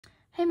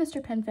Hey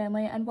Mr. Pen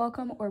family, and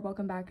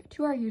welcome back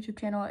to our YouTube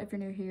channel if you're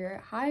new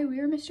here. Hi,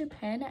 we are Mr.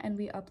 Pen and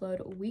we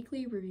upload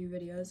weekly review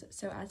videos.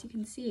 So as you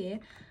can see,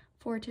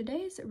 for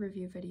today's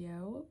review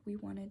video, we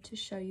wanted to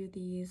show you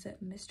these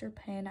Mr.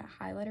 Pen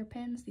highlighter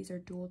pens. These are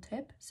dual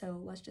tip, so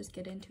let's just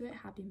get into it.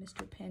 Happy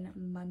Mr. Pen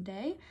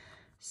Monday.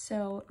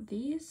 So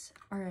these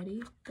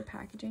already, the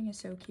packaging is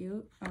so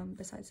cute,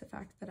 besides the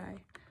fact that I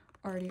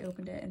already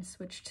opened it and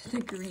switched to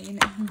the green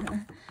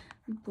and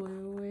the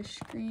bluish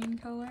green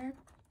color.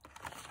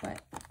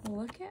 But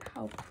look at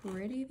how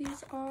pretty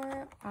these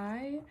are.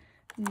 I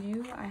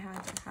knew I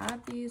had to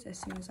have these as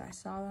soon as I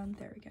saw them.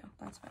 There we go,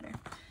 that's better.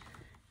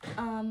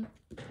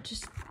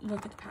 Just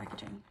look at the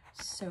packaging,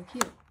 so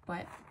cute.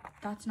 But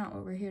that's not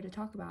what we're here to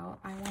talk about.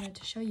 I wanted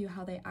to show you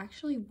how they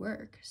actually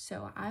work.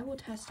 So I will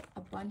test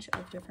a bunch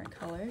of different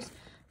colors.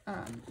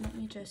 Let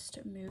me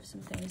just move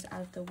some things out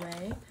of the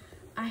way.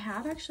 I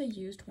have actually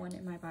used one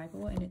in my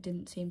Bible and it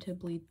didn't seem to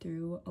bleed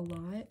through a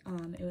lot.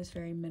 It was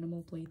very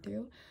minimal bleed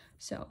through.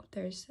 So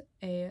there's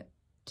a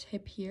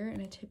tip here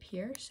and a tip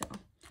here. So I'm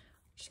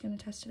just gonna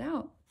test it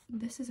out.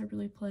 This is a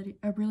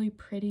really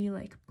pretty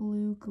like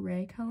blue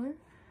gray color.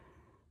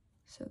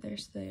 So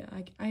there's the,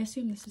 I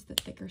assume this is the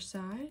thicker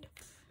side.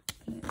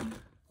 And then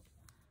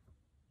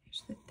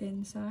here's the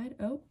thin side.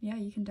 Oh yeah,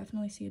 you can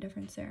definitely see a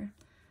difference there.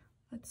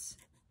 Let's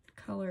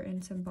color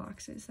in some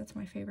boxes. That's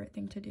my favorite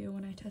thing to do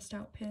when I test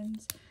out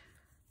pens.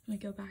 Let me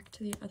go back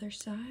to the other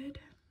side.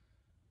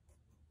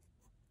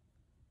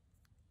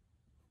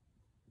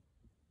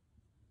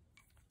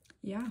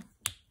 Yeah,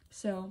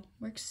 so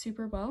works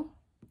super well.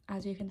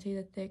 As you can see,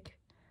 the thick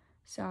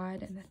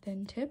side and the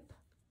thin tip.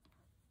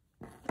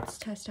 Let's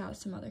test out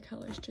some other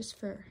colors just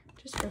for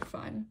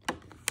fun.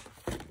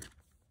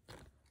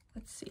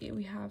 Let's see,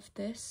 we have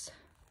this.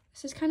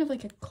 This is kind of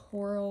like a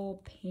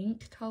coral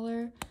pink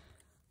color.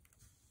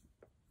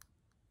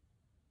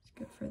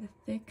 Good for the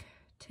thick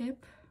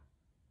tip.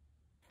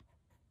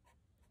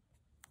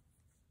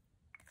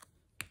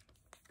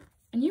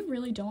 And you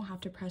really don't have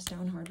to press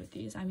down hard with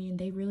these. I mean,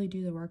 they really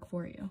do the work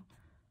for you.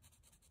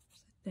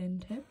 There's a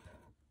thin tip.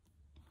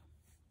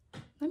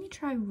 Let me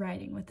try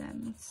writing with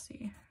them. Let's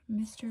see.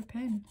 Mr.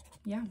 Pen.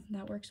 Yeah,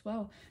 that works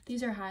well.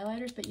 These are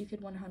highlighters, but you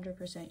could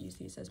 100% use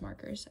these as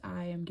markers.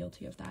 I am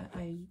guilty of that.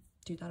 I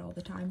do that all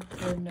the time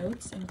for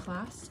notes in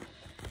class.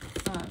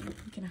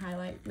 You can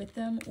highlight with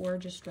them or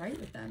just write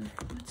with them.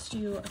 Let's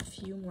do a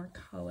few more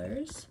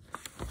colors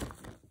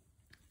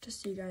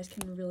just so you guys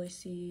can really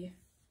see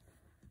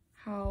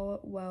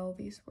how well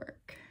these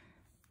work.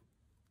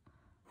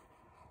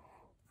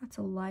 That's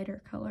a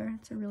lighter color.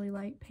 It's a really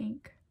light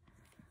pink.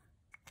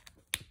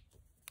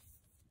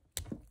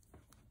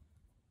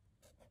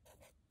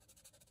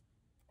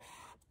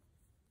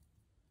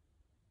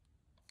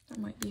 That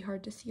might be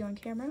hard to see on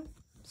camera,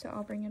 so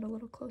I'll bring it a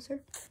little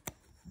closer.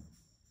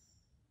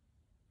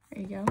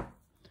 There you go.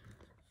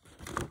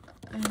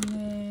 And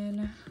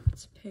then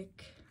let's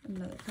pick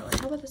another color.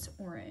 How about this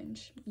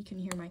orange? You can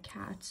hear my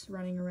cats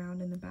running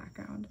around in the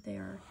background. They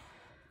are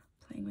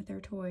playing with their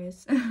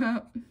toys.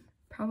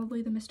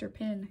 Probably the Mr.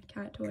 Pen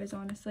cat toys,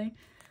 honestly.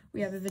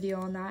 We have a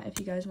video on that if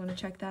you guys want to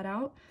check that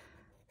out.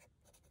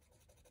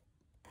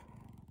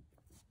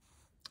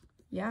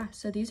 Yeah,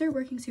 so these are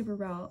working super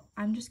well.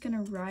 I'm just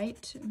gonna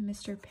write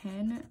Mr.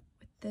 Pen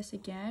with this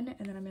again,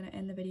 and then I'm gonna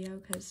end the video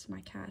because my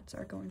cats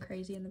are going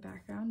crazy in the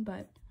background.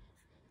 But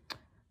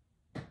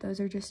those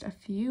are just a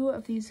few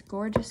of these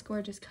gorgeous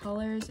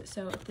colors.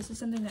 So if this is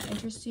something that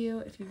interests you,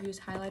 if you've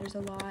used highlighters a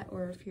lot,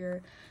 or if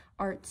you're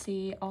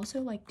artsy, also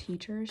like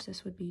teachers,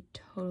 this would be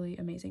totally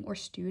amazing, or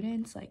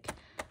students. Like,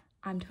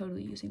 I'm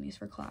totally using these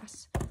for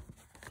class.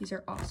 These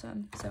are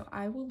awesome. So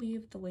I will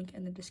leave the link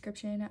in the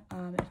description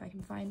if I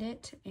can find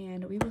it,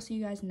 and we will see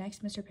you guys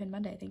next Mr. Pen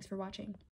Monday. Thanks for watching.